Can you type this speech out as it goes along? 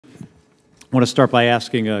I want to start by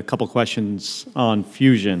asking a couple questions on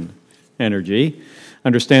fusion energy.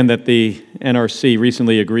 Understand that the NRC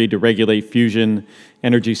recently agreed to regulate fusion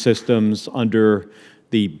energy systems under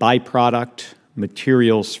the byproduct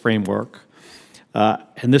materials framework.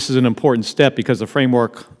 And this is an important step because the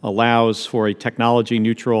framework allows for a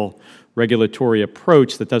technology-neutral regulatory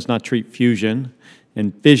approach that does not treat fusion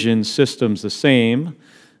and fission systems the same,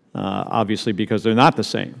 obviously because they're not the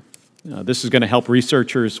same. This is going to help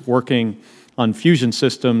researchers working on fusion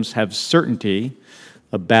systems have certainty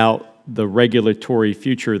about the regulatory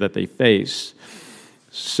future that they face.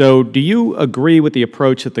 So do you agree with the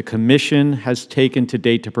approach that the Commission has taken to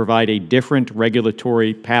date to provide a different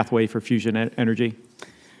regulatory pathway for fusion energy?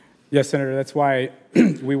 Yes, Senator. That's why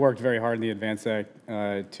we worked very hard in the ADVANCE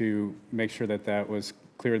Act to make sure that that was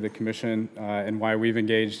clear to the Commission and why we've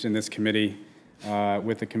engaged in this committee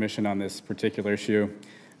with the Commission on this particular issue.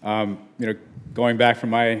 Going back from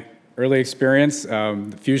my early experience,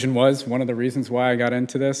 fusion was one of the reasons why I got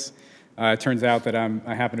into this. It turns out that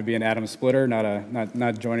I happen to be an atom splitter,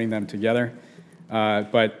 not joining them together.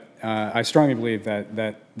 But I strongly believe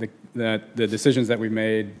that the decisions that we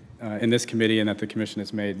made in this committee and that the Commission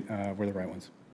has made were the right ones.